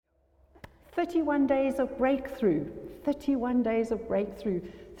31 days of breakthrough. 31 days of breakthrough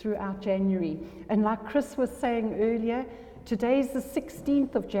throughout January. And like Chris was saying earlier, today's the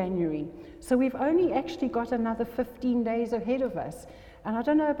 16th of January. So we've only actually got another 15 days ahead of us. And I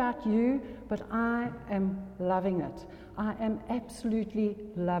don't know about you, but I am loving it. I am absolutely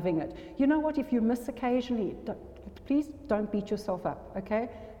loving it. You know what? If you miss occasionally, please don't beat yourself up, okay?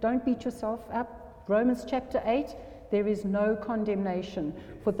 Don't beat yourself up. Romans chapter 8, there is no condemnation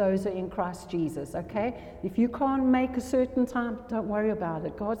for those who are in Christ Jesus, okay? If you can't make a certain time, don't worry about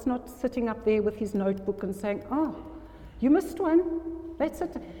it. God's not sitting up there with his notebook and saying, oh, you missed one. That's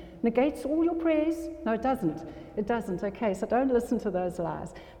it. Negates all your prayers. No, it doesn't. It doesn't. Okay, so don't listen to those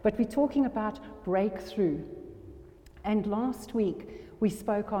lies. But we're talking about breakthrough. And last week, we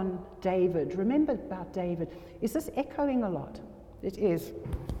spoke on David. Remember about David. Is this echoing a lot? It is.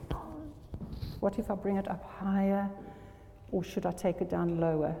 What if I bring it up higher? Or should I take it down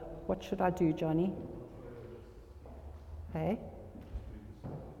lower? What should I do, Johnny? Hey?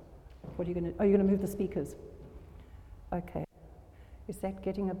 What are you going to... Oh, you're going to move the speakers. Okay. Is that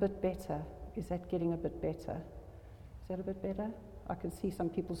getting a bit better? Is that getting a bit better? Is that a bit better? I can see some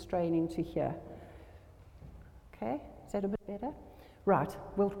people straining to hear. Okay, is that a bit better? Right,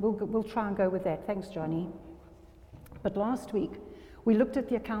 we'll try and go with that. Thanks, Johnny. But last week, we looked at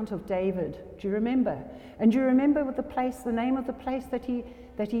the account of David. Do you remember? And do you remember what the name of the place that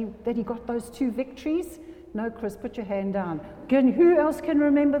he got those 2 victories? No, Chris, put your hand down. Who else can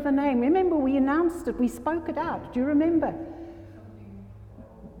remember the name? Remember, we announced it. We spoke it out. Do you remember?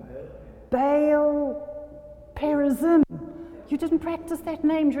 Baal Perazim. You didn't practice that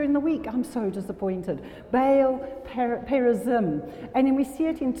name during the week. I'm so disappointed. Baal Perazim. And then we see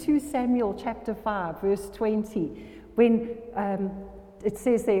it in 2 Samuel chapter 5, verse 20, when it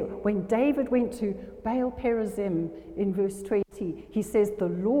says there, when David went to Baal Perazim in verse 20, he says, the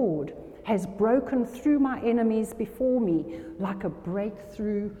Lord has broken through my enemies before me like a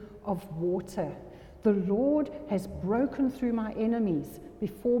breakthrough of water. The Lord has broken through my enemies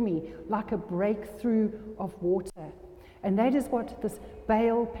before me like a breakthrough of water. And that is what this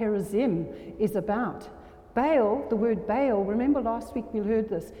Baal Perazim is about. Baal, the word Baal, remember last week we heard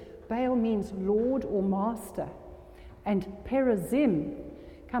this. Baal means Lord or Master. And Perazim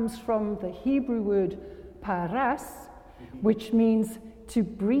comes from the Hebrew word paras, which means to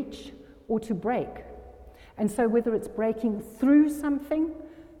breach or to break. And so whether it's breaking through something,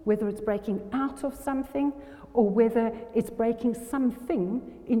 whether it's breaking out of something, or whether it's breaking something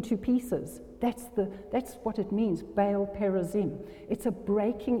into pieces. That's what it means, Baal Perazim. It's a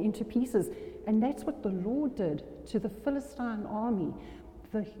breaking into pieces. And that's what the Lord did to the Philistine army.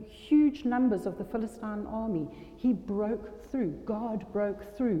 The huge numbers of the Philistine army. He broke through. God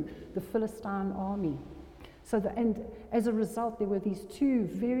broke through the Philistine army. And as a result, there were these 2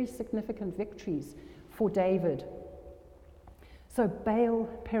 very significant victories for David. So Baal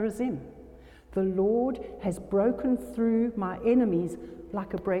Perazim. The Lord has broken through my enemies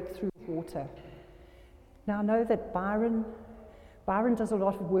like a breakthrough of water. Now I know that Byron does a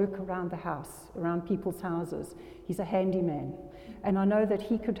lot of work around the house, around people's houses. He's a handyman. And I know that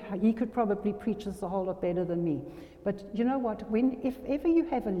he could probably preach this a whole lot better than me. But you know what? If ever you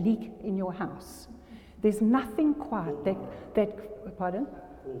have a leak in your house, there's nothing quite pardon?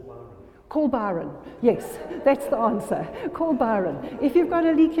 Call Byron. Yes, that's the answer. Call Byron. If you've got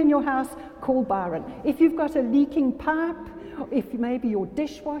a leak in your house, call Byron. If you've got a leaking pipe, if maybe your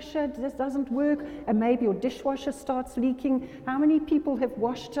dishwasher doesn't work, and maybe your dishwasher starts leaking, how many people have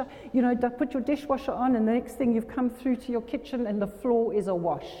washed, put your dishwasher on, and the next thing you've come through to your kitchen and the floor is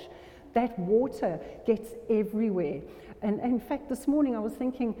awash? That water gets everywhere. And in fact, this morning I was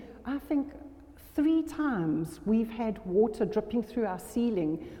thinking, I think 3 times we've had water dripping through our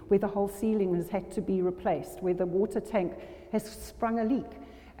ceiling where the whole ceiling has had to be replaced, where the water tank has sprung a leak.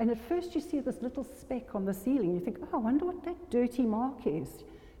 And at first you see this little speck on the ceiling. You think, oh, I wonder what that dirty mark is.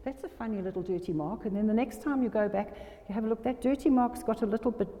 That's a funny little dirty mark. And then the next time you go back, you have a look, that dirty mark's got a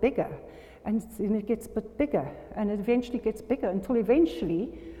little bit bigger. And it gets a bit bigger. And it eventually gets bigger until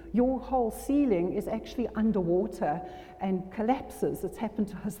eventually your whole ceiling is actually underwater and collapses. It's happened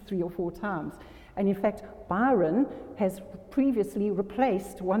to us 3 or 4 times. And in fact, Byron has previously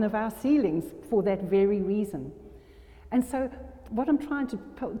replaced one of our ceilings for that very reason. And so what I'm trying to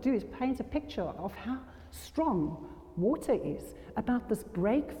do is paint a picture of how strong water is, about this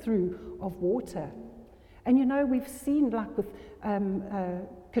breakthrough of water. And we've seen, like with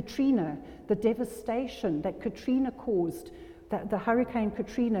Katrina, the devastation that Katrina caused, the Hurricane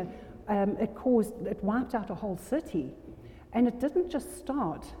Katrina, it wiped out a whole city. And it didn't just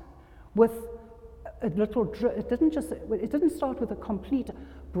start with it didn't start with a complete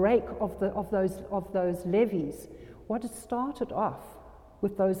break of those levees, what it started off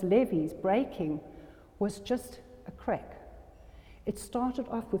with those levees breaking was just a crack. It started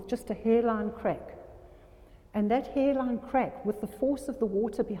off with just a hairline crack. And that hairline crack, with the force of the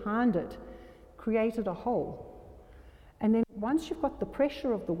water behind it, created a hole. And then once you've got the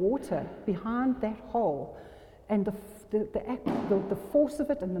pressure of the water behind that hole, and the force of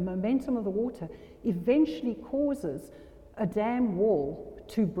it and the momentum of the water eventually causes a dam wall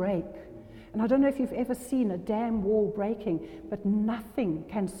to break. And I don't know if you've ever seen a dam wall breaking, but nothing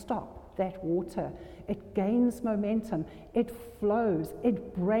can stop that water. It gains momentum, it flows,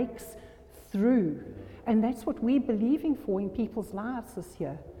 it breaks through. And that's what we're believing for in people's lives this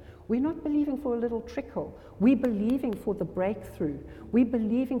year. We're not believing for a little trickle. We're believing for the breakthrough. We're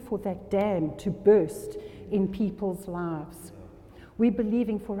believing for that dam to burst in people's lives. We're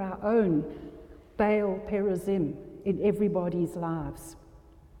believing for our own Baal Perazim in everybody's lives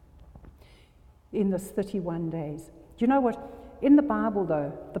in this 31 days. Do you know what? In the Bible,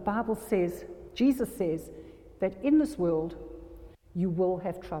 though, the Bible says, Jesus says, that in this world you will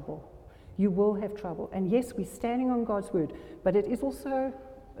have trouble. You will have trouble. And yes, we're standing on God's word, but it is also,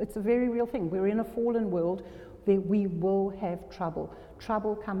 it's a very real thing. We're in a fallen world where we will have trouble.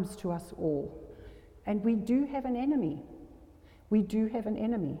 Trouble comes to us all. And we do have an enemy. We do have an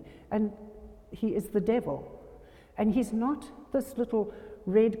enemy. And he is the devil. And he's not this little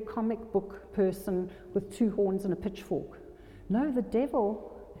red comic book person with two horns and a pitchfork. No, the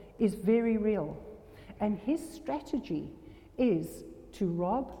devil is very real. And his strategy is to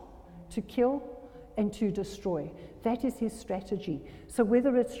rob, to kill, and to destroy. That is his strategy. So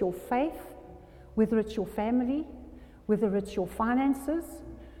whether it's your faith, whether it's your family, whether it's your finances,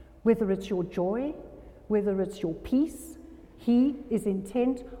 whether it's your joy, whether it's your peace, he is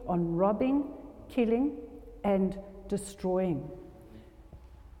intent on robbing, killing, and destroying.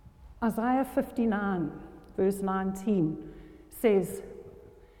 Isaiah 59, verse 19 says,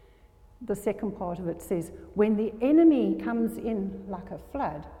 the second part of it says, when the enemy comes in like a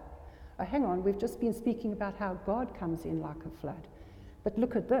flood. Oh, hang on, we've just been speaking about how God comes in like a flood. But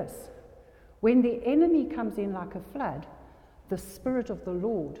look at this. When the enemy comes in like a flood, the Spirit of the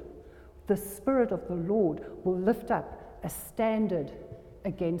Lord will lift up a standard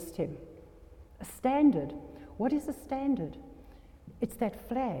against him. A standard. What is a standard? It's that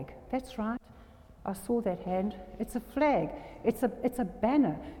flag. That's right. I saw that hand. It's a flag. It's a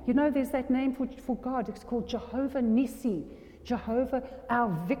banner. You know, there's that name for God. It's called Jehovah Nissi. Jehovah, our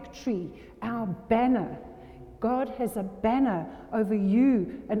victory, our banner. God has a banner over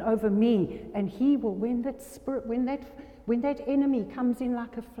you and over me, and he will, when that enemy comes in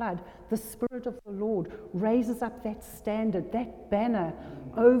like a flood, the Spirit of the Lord raises up that standard, that banner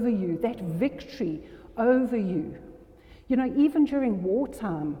over you, that victory over you. You know, even during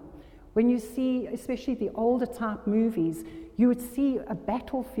wartime, when you see, especially the older type movies, you would see a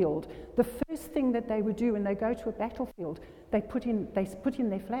battlefield. The first thing that they would do when they go to a battlefield, they put in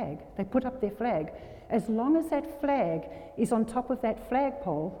their flag. They put up their flag. As long as that flag is on top of that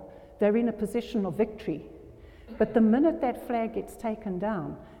flagpole, they're in a position of victory. But the minute that flag gets taken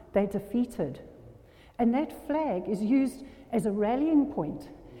down, they're defeated. And that flag is used as a rallying point.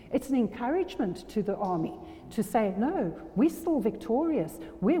 It's an encouragement to the army to say, no, we're still victorious.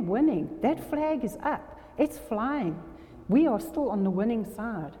 We're winning. That flag is up. It's flying. We are still on the winning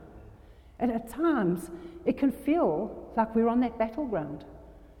side. And at times, it can feel like we're on that battleground.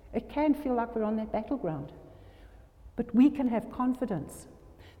 It can feel like we're on that battleground. But we can have confidence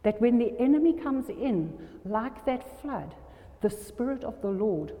that when the enemy comes in like that flood, the Spirit of the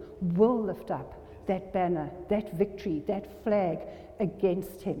Lord will lift up that banner, that victory, that flag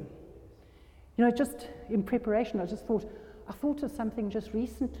against him. You know, just in preparation, I thought of something just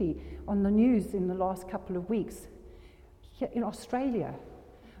recently on the news in the last couple of weeks. Here in Australia,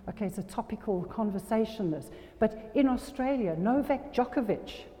 okay, it's a topical conversation this, but in Australia, Novak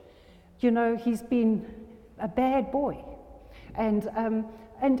Djokovic, you know, he's been a bad boy. And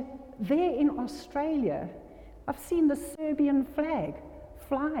there in Australia, I've seen the Serbian flag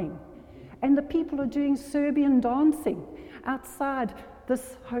flying, and the people are doing Serbian dancing outside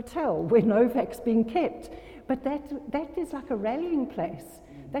this hotel where Novak's being kept. But that is like a rallying place.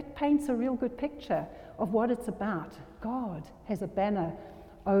 That paints a real good picture of what it's about. God has a banner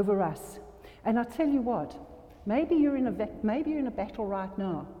over us. And I tell you what, maybe you're in a battle right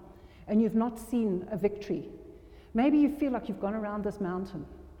now and you've not seen a victory. Maybe you feel like you've gone around this mountain.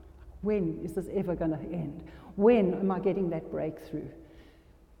 When is this ever going to end? When am I getting that breakthrough?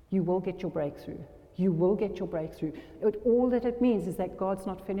 You will get your breakthrough. You will get your breakthrough. All that it means is that God's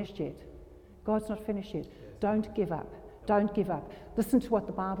not finished yet. God's not finished yet. Don't give up. Don't give up. Listen to what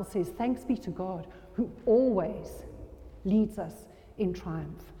the Bible says. Thanks be to God who always leads us in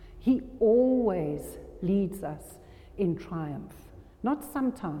triumph. He always leads us in triumph. Not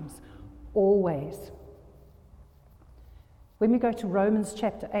sometimes, always. When we go to Romans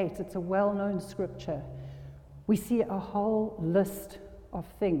chapter 8, it's a well-known scripture. We see a whole list of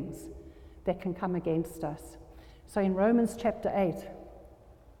things that can come against us. So in Romans chapter 8,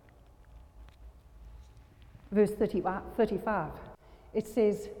 verse 35, it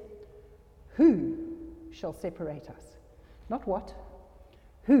says, who shall separate us? Not what.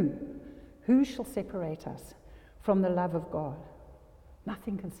 Who? Who shall separate us from the love of God?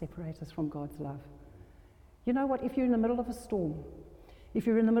 Nothing can separate us from God's love. You know what? If you're in the middle of a storm, if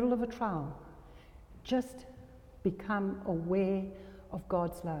you're in the middle of a trial, just become aware of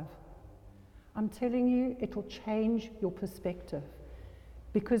God's love. I'm telling you, it will change your perspective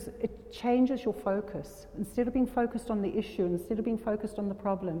because it changes your focus. Instead of being focused on the issue, instead of being focused on the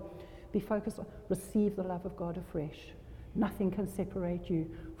problem, be focused on receive the love of God afresh. Nothing can separate you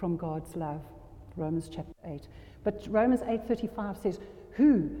from God's love. Romans chapter 8. But Romans 8:35 says,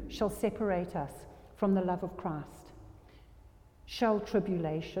 who shall separate us from the love of Christ? Shall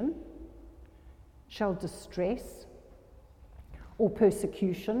tribulation, shall distress, or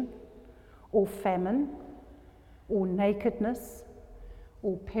persecution, or famine, or nakedness,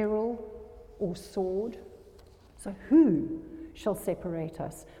 or peril, or sword? So who shall separate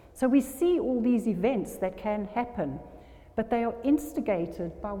us? So we see all these events that can happen, but they are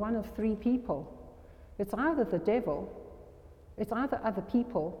instigated by one of three people. It's either the devil, it's either other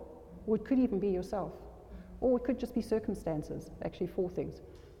people, or it could even be yourself. Or it could just be circumstances, actually four things.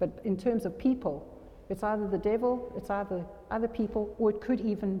 But in terms of people, it's either the devil, it's either other people, or it could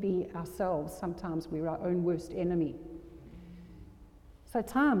even be ourselves. Sometimes we're our own worst enemy. So at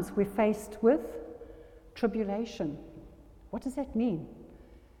times we're faced with tribulation. What does that mean?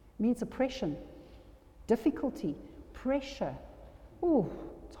 It means oppression, difficulty, pressure. Oh,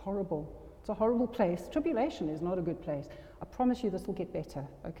 it's horrible. It's a horrible place. Tribulation is not a good place. I promise you this will get better,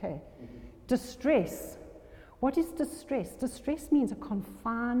 okay? Distress. What is distress? Distress means a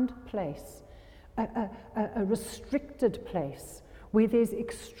confined place, a restricted place where there's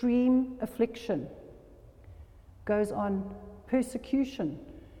extreme affliction. Goes on, persecution.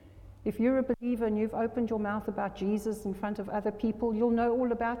 If you're a believer and you've opened your mouth about Jesus in front of other people, you'll know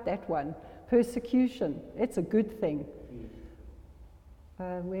all about that one. Persecution. It's a good thing.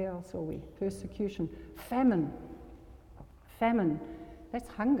 Where else are we? Persecution. Famine. Famine. That's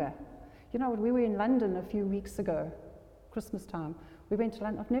hunger. You know, we were in London a few weeks ago, Christmas time. We went to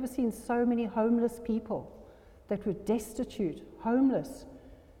London. I've never seen so many homeless people that were destitute, homeless,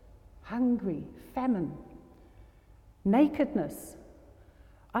 hungry, famine, nakedness.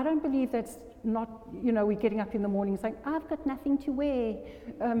 I don't believe that's not, we're getting up in the morning saying, I've got nothing to wear.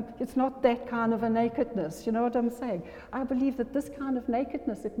 It's not that kind of a nakedness, you know what I'm saying? I believe that this kind of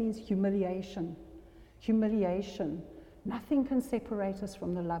nakedness, it means humiliation. Humiliation. Nothing can separate us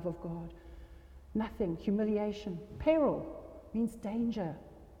from the love of God. Nothing. Humiliation. Peril means danger.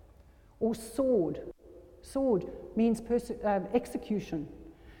 Or sword. Sword means execution.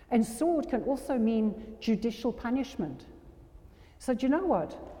 And sword can also mean judicial punishment. So do you know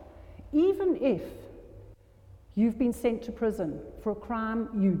what? Even if you've been sent to prison for a crime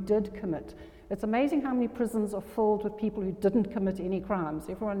you did commit, it's amazing how many prisons are filled with people who didn't commit any crimes.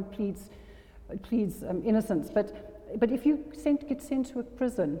 Everyone pleads innocence. But if you get sent to a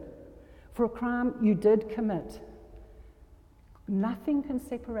prison for a crime you did commit, nothing can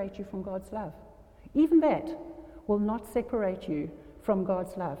separate you from God's love. Even that will not separate you from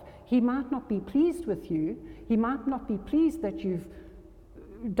God's love. He might not be pleased with you. He might not be pleased that you've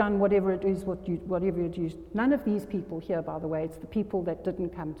done whatever it is. None of these people here, by the way, it's the people that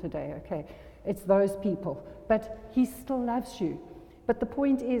didn't come today, okay? It's those people. But he still loves you. But the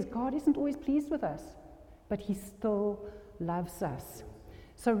point is, God isn't always pleased with us, but he still loves us.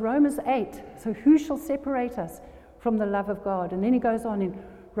 So Romans 8, so who shall separate us from the love of God? And then he goes on in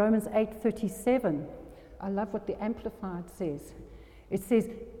Romans 8:37. I love what the Amplified says. It says,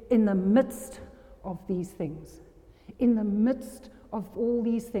 in the midst of these things, in the midst of all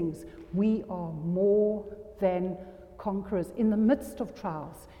these things, we are more than conquerors. In the midst of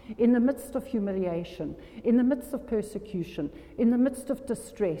trials, in the midst of humiliation, in the midst of persecution, in the midst of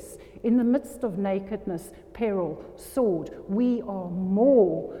distress, in the midst of nakedness, peril, sword, we are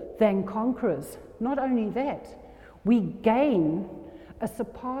more than conquerors. Not only that, we gain a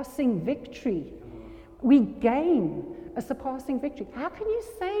surpassing victory. We gain a surpassing victory. How can you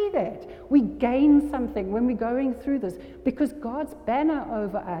say that? We gain something when we're going through this, because God's banner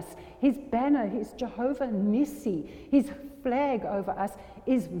over us, his banner, his Jehovah Nissi, his flag over us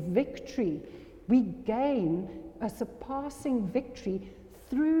is victory. We gain a surpassing victory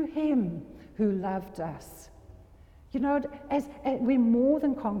through him who loved us. You know, as we're more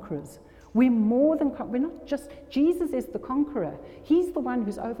than conquerors. We're more than we're not just, Jesus is the conqueror. He's the one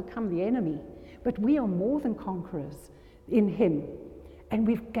who's overcome the enemy. But we are more than conquerors in him. And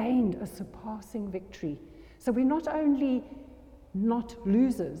we've gained a surpassing victory. So we're not only not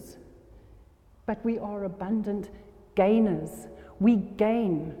losers, but we are abundant gainers. We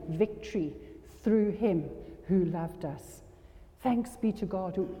gain victory through him who loved us. Thanks be to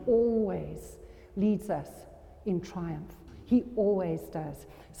God who always leads us in triumph. He always does.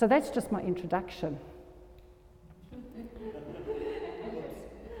 So that's just my introduction.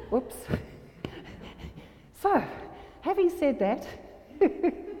 Whoops. So, having said that,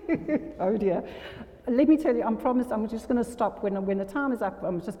 oh dear, let me tell you, I promise I'm just going to stop. When the time is up,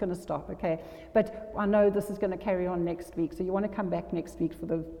 I'm just going to stop, okay? But I know this is going to carry on next week, so you want to come back next week for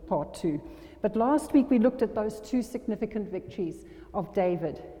the part 2. But last week we looked at those 2 significant victories of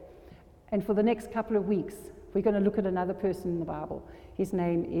David. And for the next couple of weeks, we're going to look at another person in the Bible. His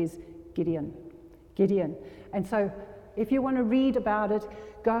name is Gideon. Gideon. And so if you want to read about it,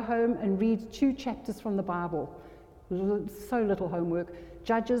 go home and read 2 chapters from the Bible. So little homework.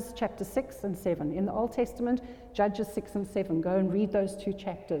 Judges chapter 6 and 7. In the Old Testament, Judges 6 and 7. Go and read those 2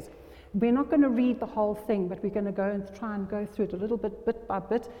 chapters. We're not going to read the whole thing, but we're going to go and try and go through it a little bit by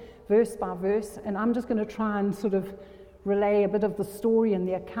bit, verse by verse. And I'm just going to try and sort of relay a bit of the story and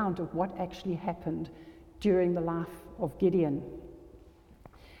the account of what actually happened during the life of Gideon.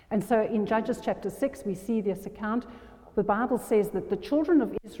 And so in Judges chapter 6, we see this account. The Bible says that the children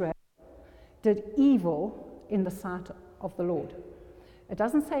of Israel did evil in the sight of the Lord. It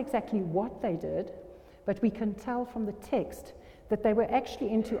doesn't say exactly what they did, but we can tell from the text that they were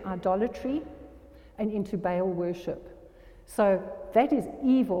actually into idolatry and into Baal worship. So that is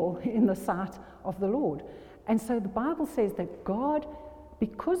evil in the sight of the Lord. And so the Bible says that God,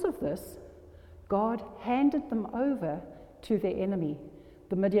 because of this, God handed them over to their enemy,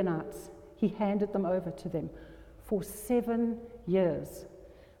 the Midianites. He handed them over to them for 7 years.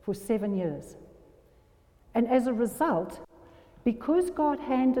 For 7 years. And as a result, because God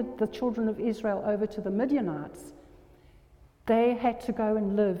handed the children of Israel over to the Midianites, they had to go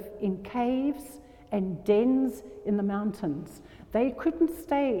and live in caves and dens in the mountains. They couldn't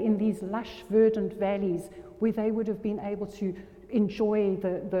stay in these lush, verdant valleys where they would have been able to enjoy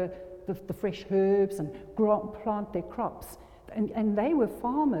the fresh herbs and plant their crops. And they were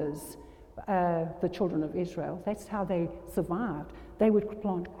farmers, the children of Israel. That's how they survived. They would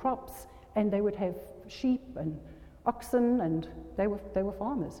plant crops and they would have sheep and oxen, and they were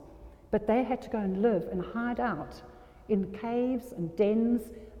farmers. But they had to go and live and hide out in caves and dens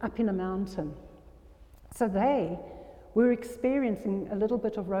up in a mountain. So they were experiencing a little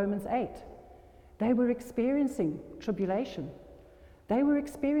bit of Romans 8. They were experiencing tribulation. They were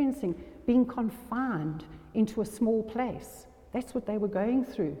experiencing being confined into a small place. That's what they were going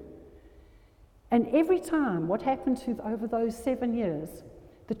through. And every time, what happened over those 7 years,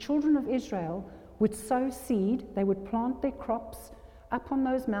 the children of Israel would sow seed, they would plant their crops up on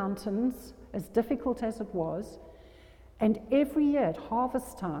those mountains, as difficult as it was, and every year at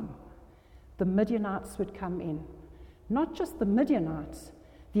harvest time, the Midianites would come in. Not just the Midianites,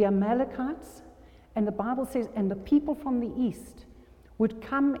 the Amalekites, and the Bible says, and the people from the east would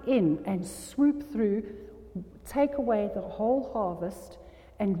come in and swoop through, take away the whole harvest,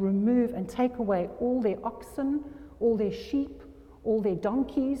 and remove and take away all their oxen, all their sheep, all their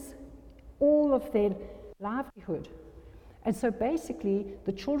donkeys, all of their livelihood. And so basically,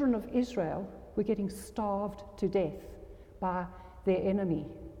 the children of Israel were getting starved to death by their enemy.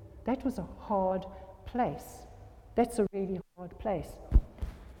 That was a hard place. That's a really hard place.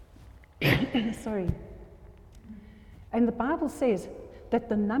 Sorry. And the Bible says that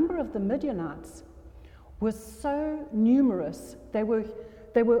the number of the Midianites was so numerous, they were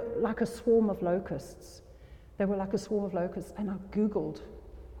like a swarm of locusts. They were like a swarm of locusts. And I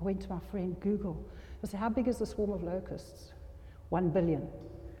went to my friend Google. I said, how big is a swarm of locusts? 1 billion,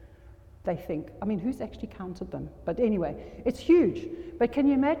 they think. I mean, who's actually counted them? But anyway, it's huge. But can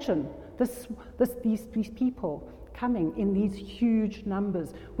you imagine these people coming in these huge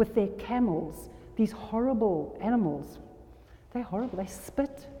numbers with their camels, these horrible animals? They're horrible. They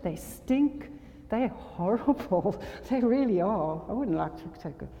spit, they stink, they're horrible. They really are. I wouldn't like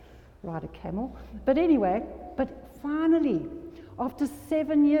to ride a camel. But anyway, but finally, after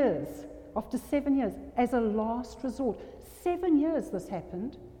 7 years, after 7 years, as a last resort. 7 years this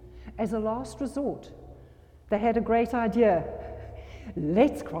happened. As a last resort, they had a great idea.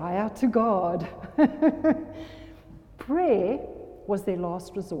 Let's cry out to God. Prayer was their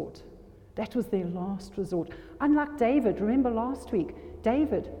last resort. That was their last resort. Unlike David, remember last week,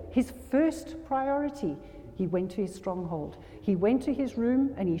 David, his first priority, he went to his stronghold. He went to his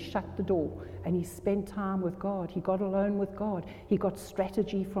room and he shut the door and he spent time with God. He got alone with God. He got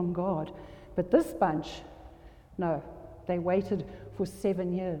strategy from God. But this bunch, no, they waited for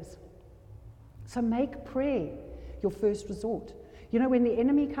 7 years. So make prayer your first resort. You know, when the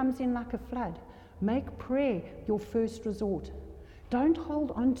enemy comes in like a flood, make prayer your first resort. Don't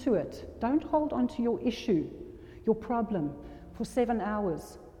hold on to it. Don't hold on to your issue, your problem, for 7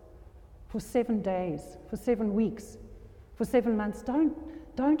 hours, for 7 days, for 7 weeks, for 7 months.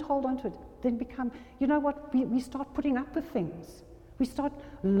 Don't hold on to it. Then become, you know what, we start putting up with things. We start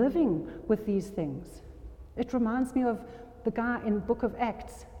living with these things. It reminds me of the guy in the book of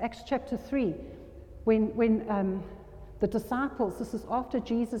Acts, Acts chapter 3, when the disciples, this is after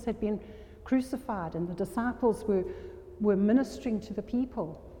Jesus had been crucified, and the disciples were ministering to the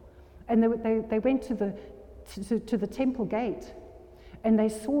people. And they went to the temple gate, and they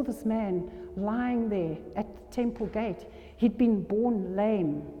saw this man lying there at the temple gate. He'd been born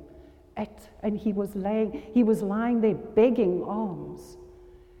lame, and he was lying there begging alms.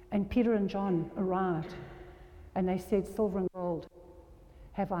 And Peter and John arrived, and they said, "Silver and gold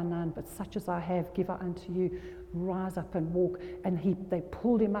have I none, but such as I have give I unto you. Rise up and walk." And they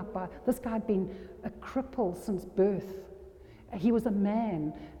pulled him up. This guy had been a cripple since birth. He was a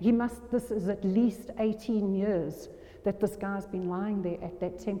man. This is at least 18 years that this guy's been lying there at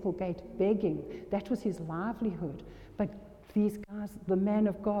that temple gate begging. That was his livelihood. But these guys, the man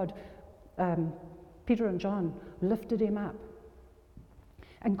of God, Peter and John, lifted him up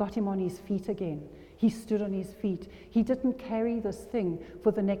and got him on his feet again. He stood on his feet. He didn't carry this thing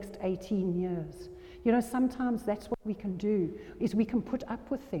for the next 18 years. You know, sometimes that's what we can do, is we can put up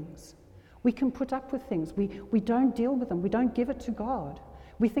with things. We can put up with things. We don't deal with them. We don't give it to God.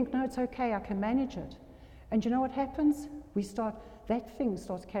 We think, no, it's okay, I can manage it. And you know what happens? That thing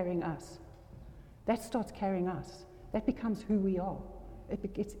starts carrying us. That starts carrying us. That becomes who we are.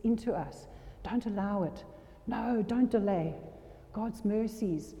 It gets into us. Don't allow it. No, don't delay. God's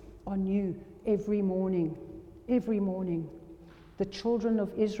mercies are new every morning. Every morning. The children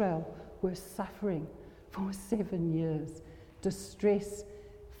of Israel were suffering for 7 years. Distress,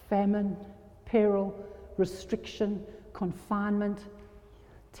 famine, peril, restriction, confinement,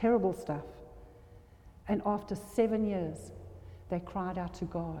 terrible stuff. And after 7 years, they cried out to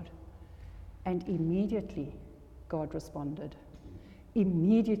God. And immediately, God responded.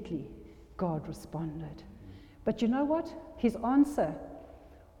 Immediately, God responded. But you know what? His answer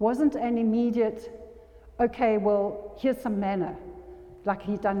wasn't an immediate, okay, well, here's some manna, like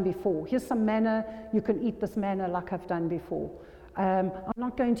he'd done before. Here's some manna, you can eat this manna like I've done before. I'm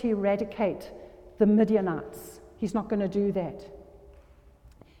not going to eradicate the Midianites. He's not going to do that.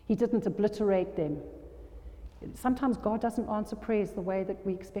 He didn't obliterate them. Sometimes God doesn't answer prayers the way that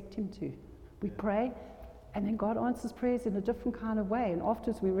we expect him to. We pray, and then God answers prayers in a different kind of way. And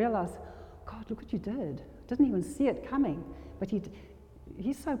afterwards we realize, God, look what you did. Didn't even see it coming. But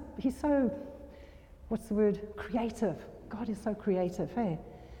he's so, what's the word? Creative. God is so creative, hey?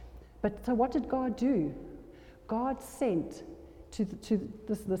 But so what did God do? God sent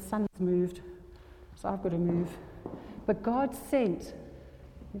the sun's moved, so I've got to move. But God sent,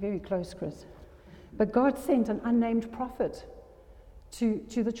 you're very close, Chris. But God sent an unnamed prophet to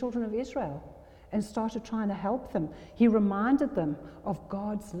the children of Israel and started trying to help them. He reminded them of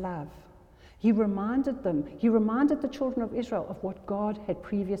God's love. He reminded the children of Israel of what God had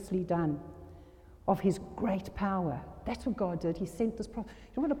previously done, of his great power. That's what God did. He sent this prophet.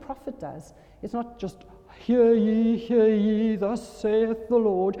 You know what a prophet does? It's not just, hear ye, thus saith the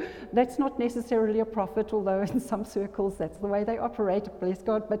Lord. That's not necessarily a prophet, although in some circles that's the way they operate, bless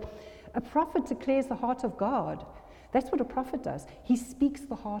God. But a prophet declares the heart of God. That's what a prophet does. He speaks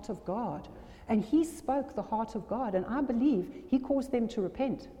the heart of God. And he spoke the heart of God. And I believe he caused them to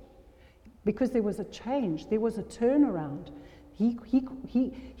repent. Because there was a change. There was a turnaround.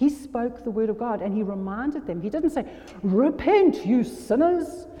 He spoke the word of God and he reminded them. He didn't say, repent, you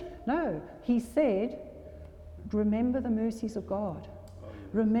sinners. No, he said, remember the mercies of God.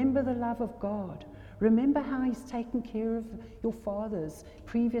 Remember the love of God. Remember how he's taken care of your fathers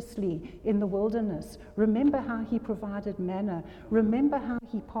previously in the wilderness. Remember how he provided manna. Remember how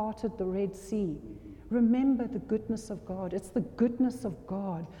he parted the Red Sea. Remember the goodness of God. It's the goodness of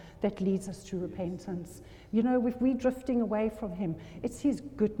God that leads us to repentance. You know, if we're drifting away from Him, it's His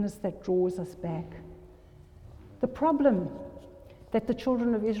goodness that draws us back. The problem that the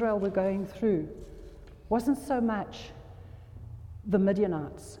children of Israel were going through wasn't so much the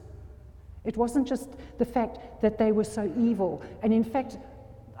Midianites. It wasn't just the fact that they were so evil. And in fact,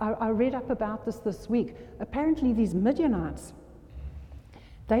 I read up about this week. Apparently these Midianites,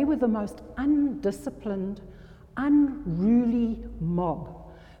 they were the most undisciplined, unruly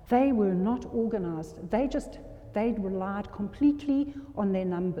mob. They were not organized. They relied completely on their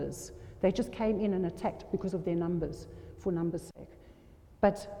numbers. They just came in and attacked because of their numbers, for numbers' sake.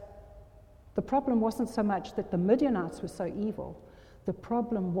 But the problem wasn't so much that the Midianites were so evil. The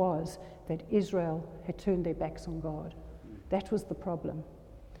problem was that Israel had turned their backs on God. That was the problem.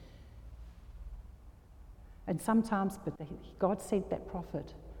 And sometimes, God sent that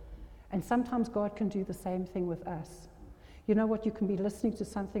prophet. And sometimes God can do the same thing with us. You know what? You can be listening to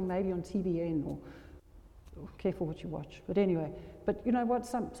something maybe on TBN or careful what you watch. But anyway, but you know what?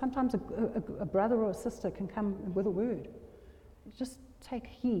 Sometimes a brother or a sister can come with a word. Just take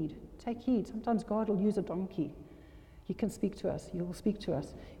heed. Take heed. Sometimes God will use a donkey. He can speak to us. He will speak to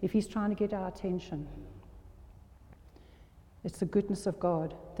us if He's trying to get our attention. It's the goodness of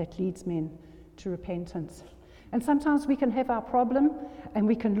God that leads men to repentance. And sometimes we can have our problem and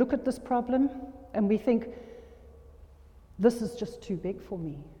we can look at this problem and we think, this is just too big for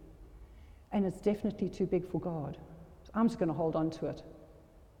me. And it's definitely too big for God. I'm just going to hold on to it.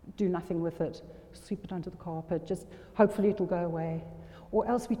 Do nothing with it. Sweep it under the carpet. Just hopefully it'll go away. Or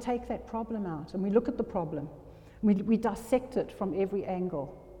else we take that problem out and we look at the problem. We dissect it from every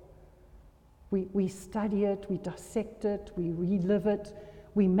angle. We study it, we dissect it, we relive it,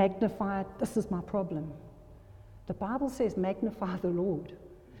 we magnify it. This is my problem. The Bible says magnify the Lord.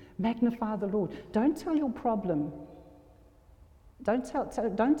 Magnify the Lord. Don't tell your problem. Don't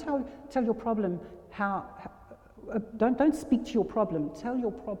tell your problem how don't speak to your problem. Tell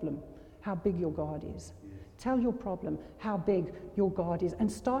your problem how big your God is. Tell your problem how big your God is,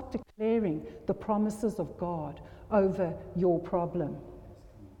 and start declaring the promises of God over your problem.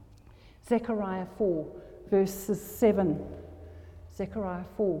 Zechariah 4, verses 7. Zechariah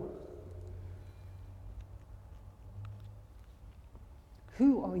 4.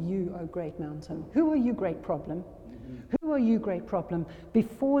 Who are you, O great mountain? Who are you, great problem? Who are you, great problem?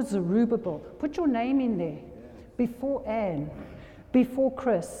 Before Zerubbabel, put your name in there. Before Anne, before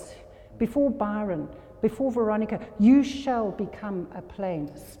Chris, before Byron, before Veronica, you shall become a plain.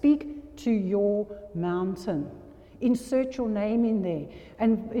 Speak to your mountain. Insert your name in there.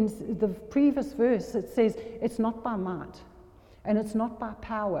 And in the previous verse, it says, it's not by might, and it's not by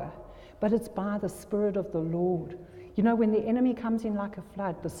power, but it's by the Spirit of the Lord. You know, when the enemy comes in like a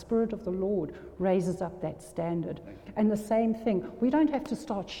flood, the Spirit of the Lord raises up that standard. And the same thing, we don't have to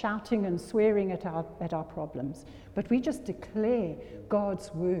start shouting and swearing at our problems, but we just declare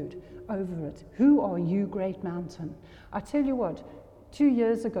God's word over it. Who are you, great mountain? I tell you what, 2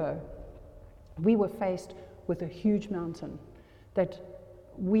 years ago, we were faced with a huge mountain that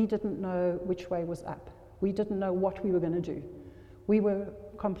we didn't know which way was up. We didn't know what we were going to do. We were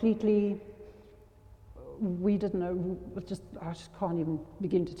completely... We didn't know, I just can't even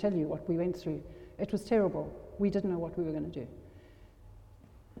begin to tell you what we went through. It was terrible. We didn't know what we were going to do.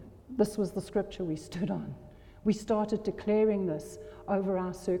 This was the scripture we stood on. We started declaring this over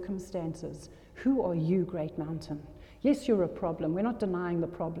our circumstances. Who are you, great mountain? Yes, you're a problem. We're not denying the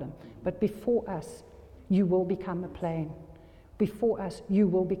problem. But before us, you will become a plain. Before us, you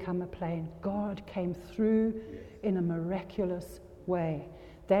will become a plain. God came through in a miraculous way.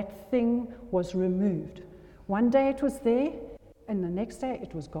 That thing was removed. One day it was there, and the next day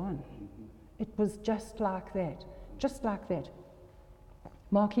it was gone. It was just like that. Just like that.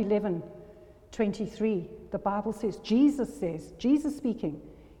 Mark 11:23, the Bible says, Jesus speaking,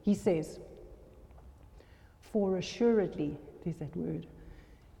 he says, for assuredly, there's that word.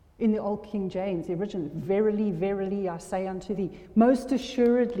 In the Old King James, the original, verily, verily, I say unto thee, most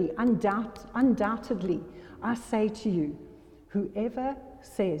assuredly, undoubtedly, I say to you, whoever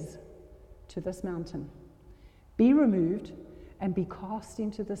says to this mountain, be removed and be cast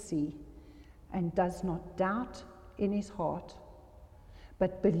into the sea, and does not doubt in his heart,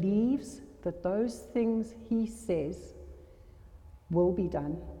 but believes that those things he says will be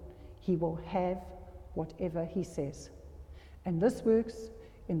done, he will have whatever he says. And this works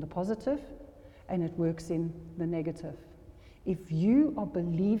in the positive, and it works in the negative. If you are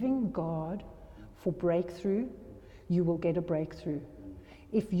believing God for breakthrough, you will get a breakthrough.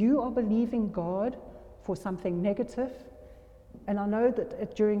 If you are believing God for something negative, And I know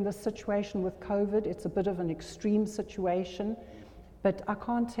that during this situation with COVID, it's a bit of an extreme situation, but I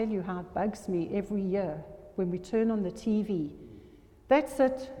can't tell you how it bugs me every year when we turn on the TV. That's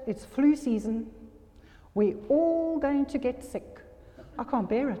it, it's flu season. We're all going to get sick. I can't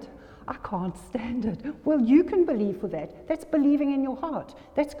bear it. I can't stand it. Well, you can believe for that. That's believing in your heart.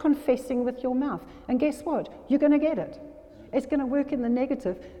 That's confessing with your mouth. And guess what? You're going to get it. It's going to work in the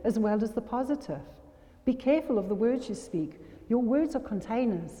negative as well as the positive. Be careful of the words you speak. Your words are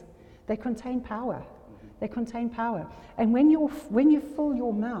containers. They contain power. They contain power. And when you fill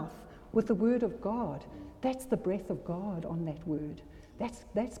your mouth with the word of God, that's the breath of God on that word.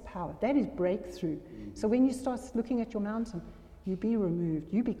 That's power. That is breakthrough. So when you start looking at your mountain, you be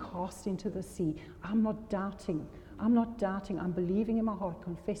removed. You be cast into the sea. I'm not doubting. I'm not doubting. I'm believing in my heart,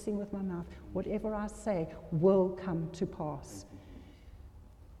 confessing with my mouth. Whatever I say will come to pass.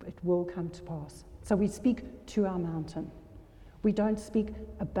 It will come to pass. So we speak to our mountain. We don't speak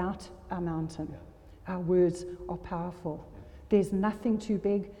about our mountain. Our words are powerful. There's nothing too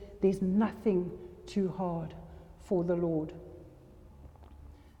big. There's nothing too hard for the Lord.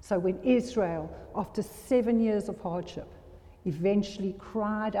 So when Israel, after 7 years of hardship, eventually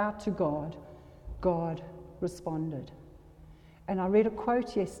cried out to God, God responded. And I read a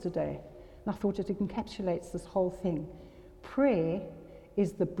quote yesterday, and I thought it encapsulates this whole thing. Prayer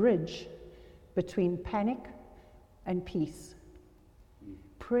is the bridge between panic and peace.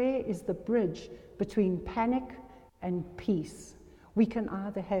 Prayer is the bridge between panic and peace. We can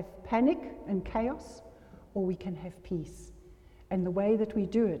either have panic and chaos, or we can have peace. And the way that we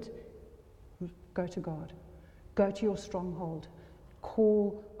do it, go to God. Go to your stronghold.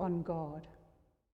 Call on God.